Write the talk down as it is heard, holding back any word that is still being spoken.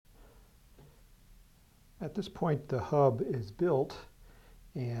At this point, the hub is built,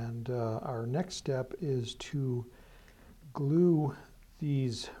 and our next step is to glue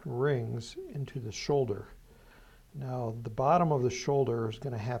these rings into the shoulder. Now, the bottom of the shoulder is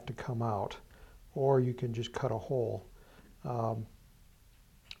going to have to come out, or you can just cut a hole. I'll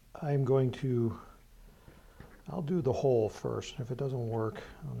do the hole first. If it doesn't work,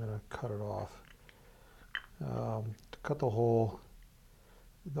 I'm going to cut it off. To cut the hole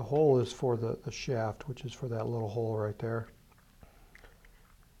is for the shaft, which is for that little hole right there.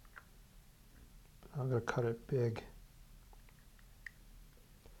 I'm going to cut it big.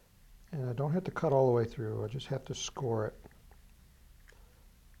 And I don't have to cut all the way through, I just have to score it.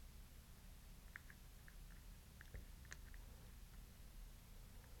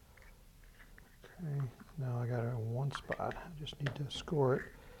 Okay, now I got it in one spot. I just need to score it.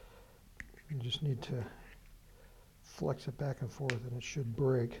 You just need to flex it back and forth and it should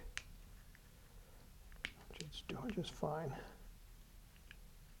break. It's doing just fine.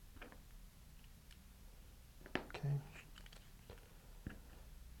 Okay.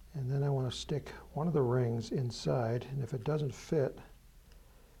 And then I want to stick one of the rings inside, and if it doesn't fit,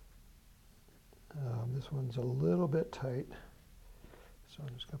 this one's a little bit tight, so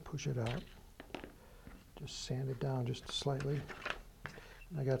I'm just going to push it out. Just sand it down just slightly.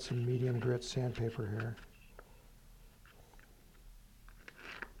 And I got some medium grit sandpaper here.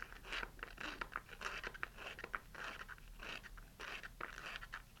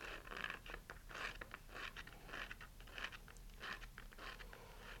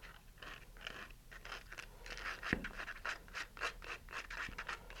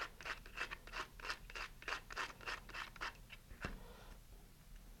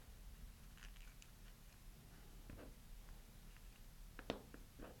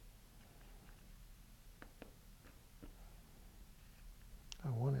 I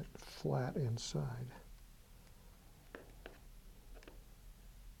want it flat inside.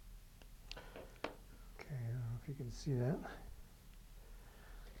 Okay, I don't know if you can see that.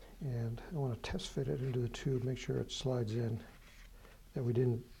 And I want to test fit it into the tube, make sure it slides in, that we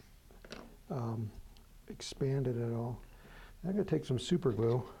didn't expand it at all. I'm going to take some super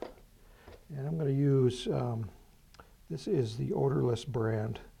glue, and I'm going to use, this is the odorless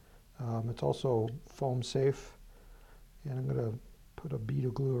brand. It's also foam safe, and I'm going to put a bead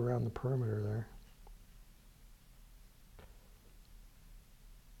of glue around the perimeter there.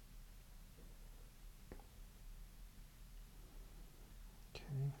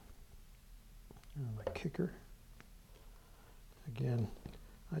 Okay, and my kicker. Again,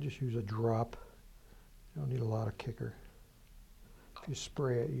 I just use a drop. You don't need a lot of kicker. If you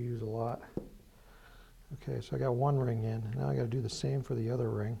spray it, you use a lot. Okay, so I got one ring in. Now I got to do the same for the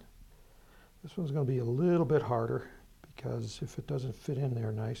other ring. This one's going to be a little bit harder, because if it doesn't fit in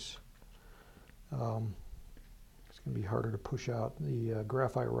there nice, it's going to be harder to push out. The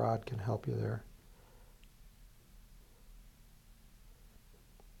graphite rod can help you there.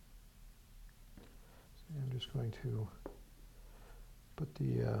 So I'm just going to put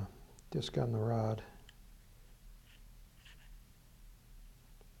the disc on the rod.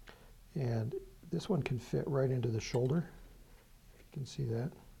 And this one can fit right into the shoulder, if you can see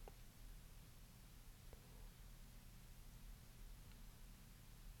that.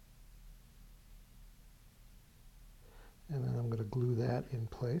 And then I'm going to glue that in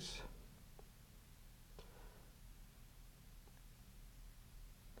place.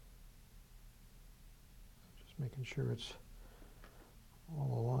 Just making sure it's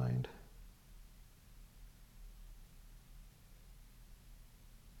all aligned.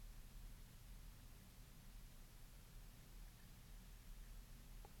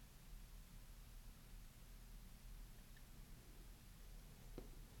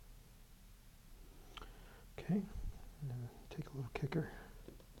 Okay. Take a little kicker.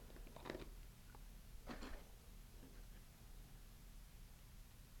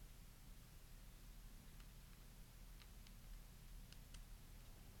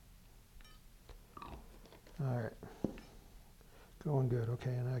 All right, going good. Okay,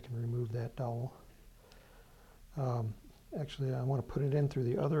 and I can remove that dowel. Actually, I want to put it in through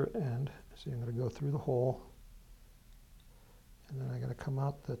the other end. So I'm going to go through the hole, and then I got to come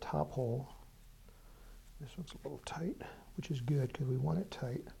out the top hole. This one's a little tight, which is good because we want it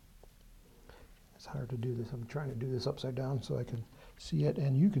tight. It's hard to do this. I'm trying to do this upside down so I can see it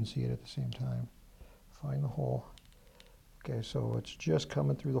and you can see it at the same time. Find the hole. Okay, so it's just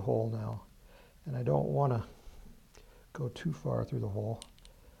coming through the hole now. And I don't want to go too far through the hole.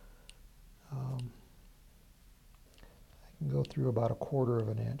 I can go through about 1/4 of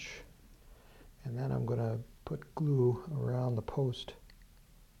an inch. And then I'm going to put glue around the post.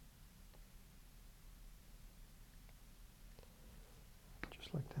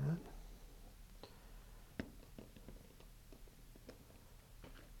 just like that.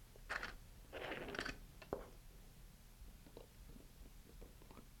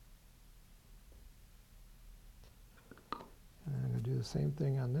 And I'm going to do the same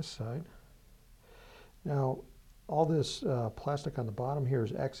thing on this side. Now, all this plastic on the bottom here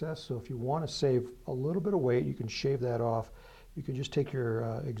is excess, so if you want to save a little bit of weight, you can shave that off. You can just take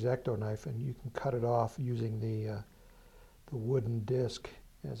your X-Acto knife and you can cut it off using the wooden disc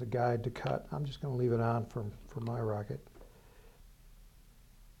as a guide to cut. I'm just going to leave it on for my rocket.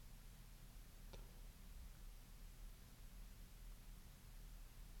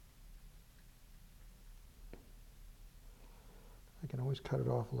 I can always cut it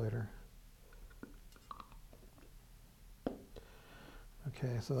off later.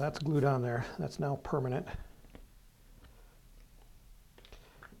 Okay, so that's glued on there. That's now permanent.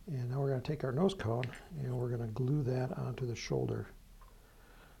 And now we're going to take our nose cone and we're going to glue that onto the shoulder.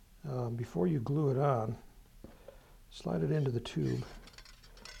 Before you glue it on, slide it into the tube,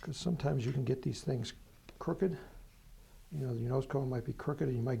 because sometimes you can get these things crooked. You know, your nose cone might be crooked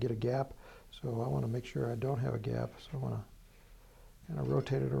and you might get a gap. So I want to make sure I don't have a gap. So I want to kind of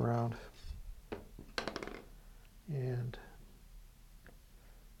rotate it around. And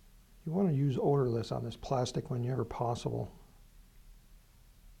you want to use odorless on this plastic whenever possible.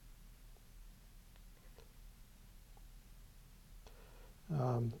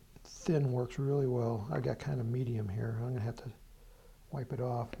 Thin works really well. I got kind of medium here. I'm going to have to wipe it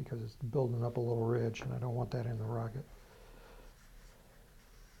off because it's building up a little ridge and I don't want that in the rocket.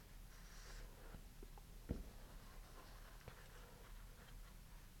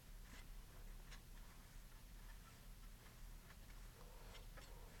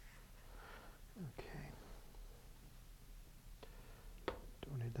 Okay.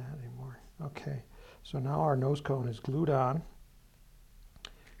 Don't need that anymore. Okay, so now our nose cone is glued on.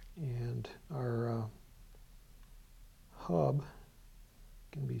 And our hub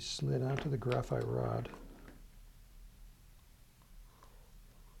can be slid onto the graphite rod.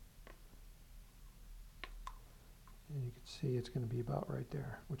 And you can see it's going to be about right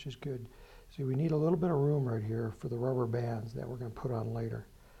there, which is good. See, we need a little bit of room right here for the rubber bands that we're going to put on later.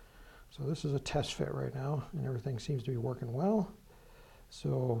 So this is a test fit right now, and everything seems to be working well.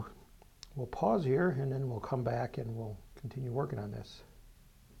 So we'll pause here, and then we'll come back and we'll continue working on this.